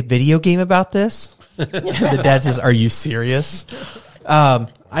make a video game about this?" And the dad says, "Are you serious?"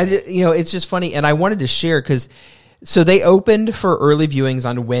 It's just funny, and I wanted to share so they opened for early viewings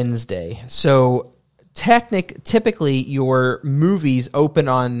on Wednesday. So typically your movies open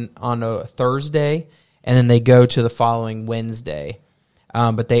on a Thursday, and then they go to the following Wednesday.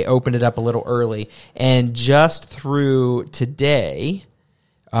 But they opened it up a little early, and just through today.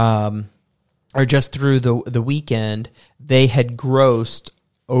 Or just through the weekend, they had grossed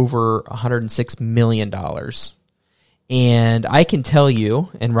over $106 million. And I can tell you,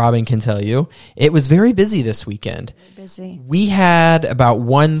 and Robin can tell you, it was very busy this weekend. Busy. We had about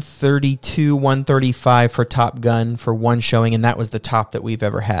 132, 135 for Top Gun for one showing, and that was the top that we've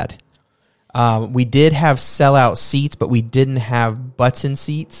ever had. We did have sellout seats, but we didn't have butts in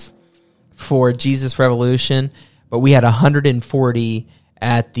seats for Jesus Revolution. But we had 140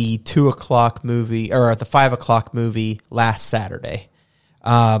 at the 2 o'clock movie, or at the 5 o'clock movie last Saturday.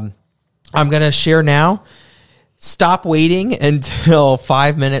 I'm going to share now. Stop waiting until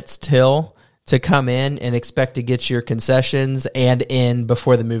 5 minutes till to come in and expect to get your concessions and in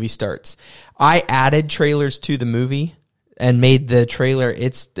before the movie starts. I added trailers to the movie and made the trailer,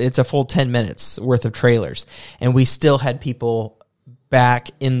 it's a full 10 minutes worth of trailers. And we still had people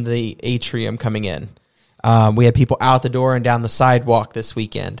back in the atrium coming in. We had people out the door and down the sidewalk this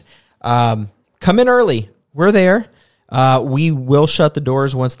weekend. Come in early. We're there. We will shut the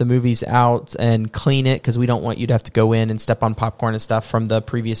doors once the movie's out and clean it because we don't want you to have to go in and step on popcorn and stuff from the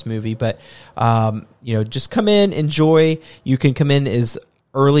previous movie. But, just come in, enjoy. You can come in as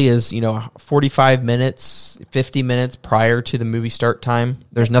early as, 45 minutes, 50 minutes prior to the movie start time.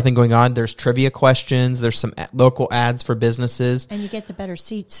 There's nothing going on. There's trivia questions. There's some local ads for businesses. And you get the better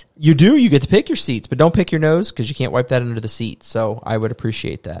seats. You do. You get to pick your seats, but don't pick your nose because you can't wipe that under the seat. So I would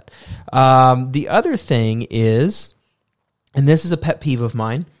appreciate that. The other thing is, and this is a pet peeve of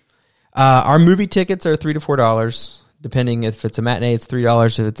mine, our movie tickets are $3 to $4. Depending if it's a matinee, it's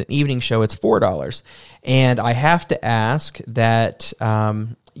 $3. If it's an evening show, it's $4. And I have to ask that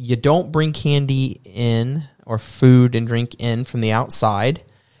you don't bring candy in or food and drink in from the outside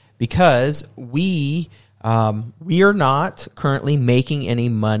because we are not currently making any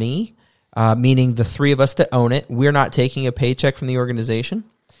money, meaning the three of us that own it, we're not taking a paycheck from the organization.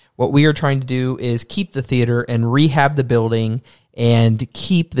 What we are trying to do is keep the theater and rehab the building and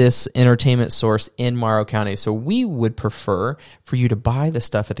keep this entertainment source in Morrow County. So we would prefer for you to buy the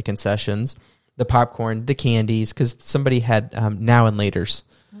stuff at the concessions, the popcorn, the candies, because somebody had now and laters.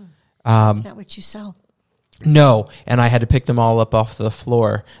 That's not what you sell. No, and I had to pick them all up off the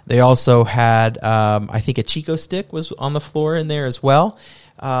floor. They also had, I think, a Chico stick was on the floor in there as well.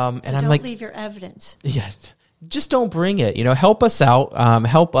 And I'm don't like, leave your evidence. Yeah, just don't bring it. Help us out.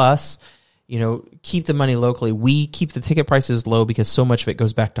 Help us. Keep the money locally. We keep the ticket prices low because so much of it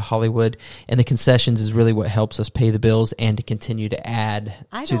goes back to Hollywood, and the concessions is really what helps us pay the bills and to continue to add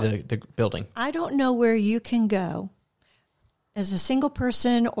to the building. I don't know where you can go as a single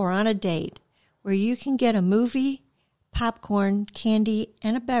person or on a date where you can get a movie, popcorn, candy,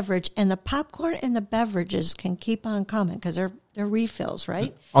 and a beverage, and the popcorn and the beverages can keep on coming because they're refills,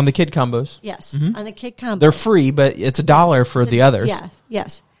 right? On the kid combos. Yes, on the kid combos. They're free, but it's $1 for the others.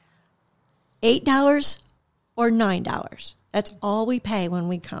 Yes. $8 or $9. That's all we pay when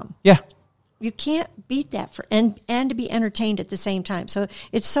we come. Yeah. You can't beat that and to be entertained at the same time. So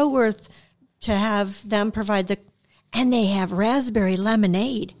it's so worth to have them provide and they have raspberry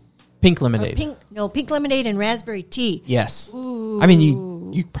lemonade. Pink lemonade. Pink lemonade and raspberry tea. Yes. Ooh. I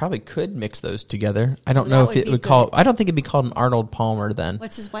mean, you probably could mix those together. I don't know if it would I don't think it'd be called an Arnold Palmer then.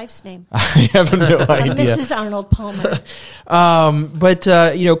 What's his wife's name? I have no idea. Mrs. Arnold Palmer. But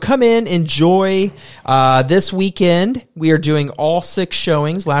come in, enjoy. This weekend, we are doing all 6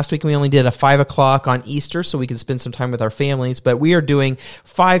 showings. Last week, we only did a 5 o'clock on Easter so we could spend some time with our families. But we are doing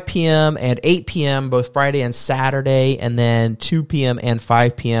 5 p.m. and 8 p.m. both Friday and Saturday, and then 2 p.m. and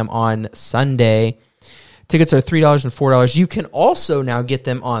 5 p.m. on Sunday. Tickets are $3 and $4. You can also now get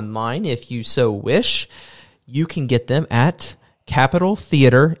them online if you so wish. You can get them at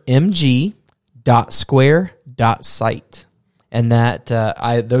capitaltheatermg.square.site. And that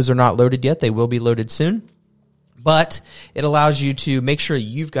those are not loaded yet. They will be loaded soon. But it allows you to make sure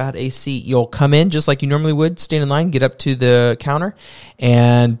you've got a seat. You'll come in just like you normally would, stand in line, get up to the counter,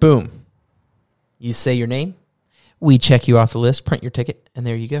 and boom. You say your name. We check you off the list, print your ticket, and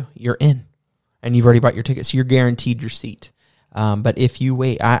there you go. You're in. And you've already bought your ticket, so you're guaranteed your seat. But if you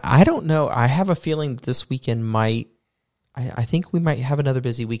wait, I don't know. I have a feeling that this weekend I think we might have another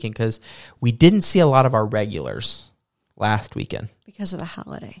busy weekend because we didn't see a lot of our regulars last weekend. Because of the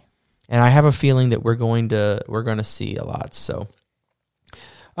holiday. And I have a feeling that we're going to see a lot. So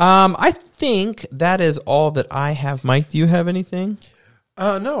I think that is all that I have. Mike, do you have anything?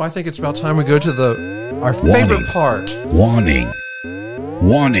 No, I think it's about time we go to our favorite part. Warning.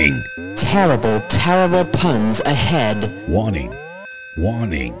 Terrible puns ahead. Warning.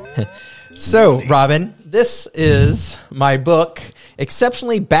 So, Robin, this is my book,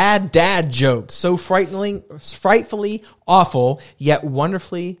 Exceptionally Bad Dad Jokes, so frightfully awful, yet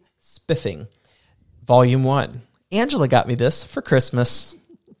wonderfully spiffing. Volume 1. Angela got me this for Christmas.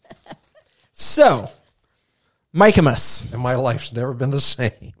 So, Mikeamus. And my life's never been the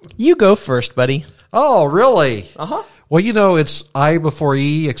same. You go first, buddy. Oh, really? Uh-huh. Well, it's I before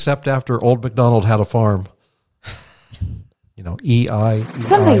E, except after Old MacDonald had a farm. E-I.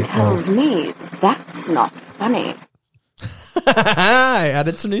 Something tells me that's not funny. I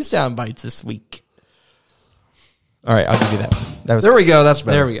added some new sound bites this week. All right, I'll give you that one. There we go. That's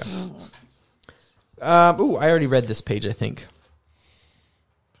better. There we go. I already read this page, I think.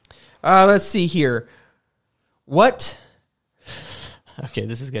 Let's see here. What? Okay,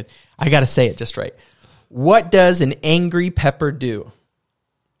 this is good. I got to say it just right. What does an angry pepper do?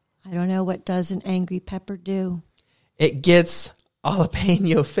 I don't know. What does an angry pepper do? It gets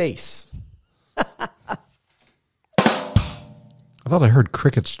jalapeno face. I thought I heard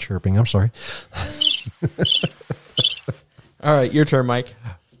crickets chirping. I'm sorry. All right, your turn, Mike.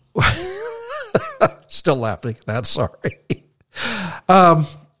 Still laughing at that. Sorry.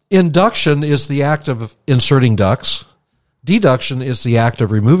 Induction is the act of inserting ducks. Deduction is the act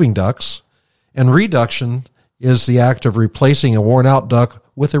of removing ducks. And reduction is the act of replacing a worn-out duck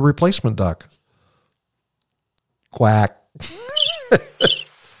with a replacement duck. Quack.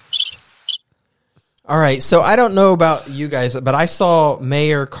 All right, so I don't know about you guys, but I saw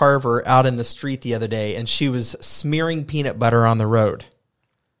Mayor Carver out in the street the other day, and she was smearing peanut butter on the road.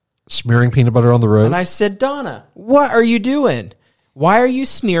 Smearing peanut butter on the road? And I said, Donna, what are you doing? Why are you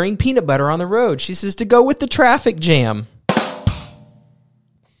smearing peanut butter on the road? She says, to go with the traffic jam.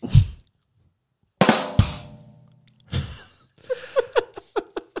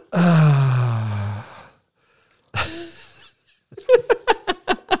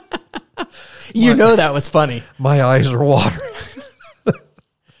 You know that was funny. My eyes are watering.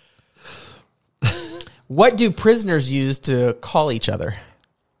 What do prisoners use to call each other?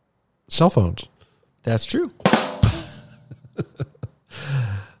 Cell phones. That's true.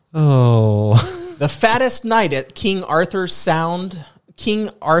 Oh. The fattest knight at King Arthur's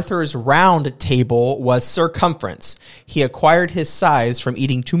round table was circumference. He acquired his size from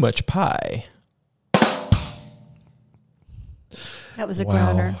eating too much pie. That was a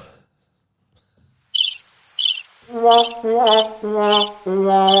grounder.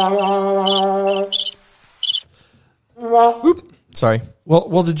 Oop, sorry.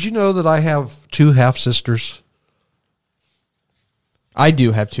 Well, did you know that I have two half-sisters? I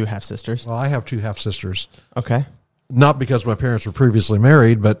do have two half-sisters. Well, I have two half-sisters. Okay. Not because my parents were previously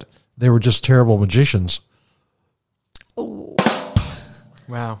married, but they were just terrible magicians. Oh.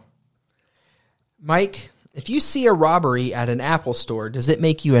 Wow. Mike, if you see a robbery at an Apple store, does it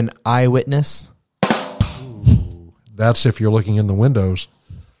make you an eyewitness? Ooh, that's if you're looking in the windows.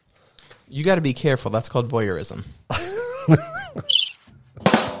 You got to be careful. That's called voyeurism.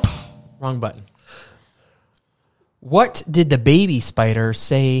 Wrong button. What did the baby spider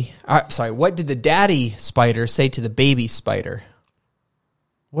say? What did the daddy spider say to the baby spider?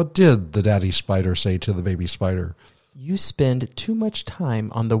 What did the daddy spider say to the baby spider? You spend too much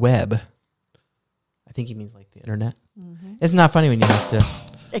time on the web. I think he means like the internet. Mm-hmm. It's not funny when you have to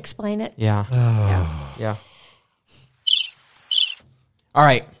explain it. Yeah. Yeah. All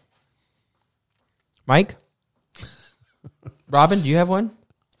right. Mike? Robin, do you have one?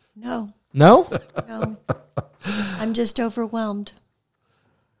 No. No? No. I'm just overwhelmed.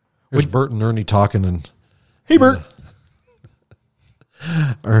 There's Bert and Ernie talking, and hey, Bert.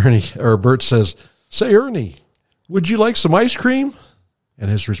 Bert says, "Say, Ernie, would you like some ice cream?"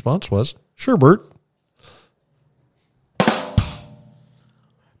 And his response was, "Sure, Bert."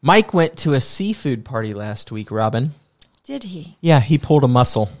 Mike went to a seafood party last week, Robin. Did he? Yeah, he pulled a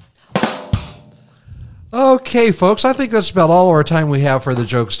mussel. Okay, folks, I think that's about all our time we have for the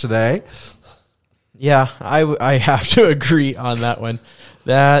jokes today. Yeah, I have to agree on that one.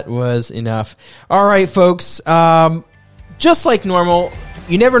 That was enough. All right, folks. Just like normal,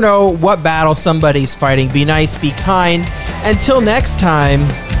 you never know what battle somebody's fighting. Be nice, be kind. Until next time,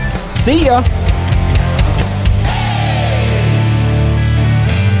 see ya.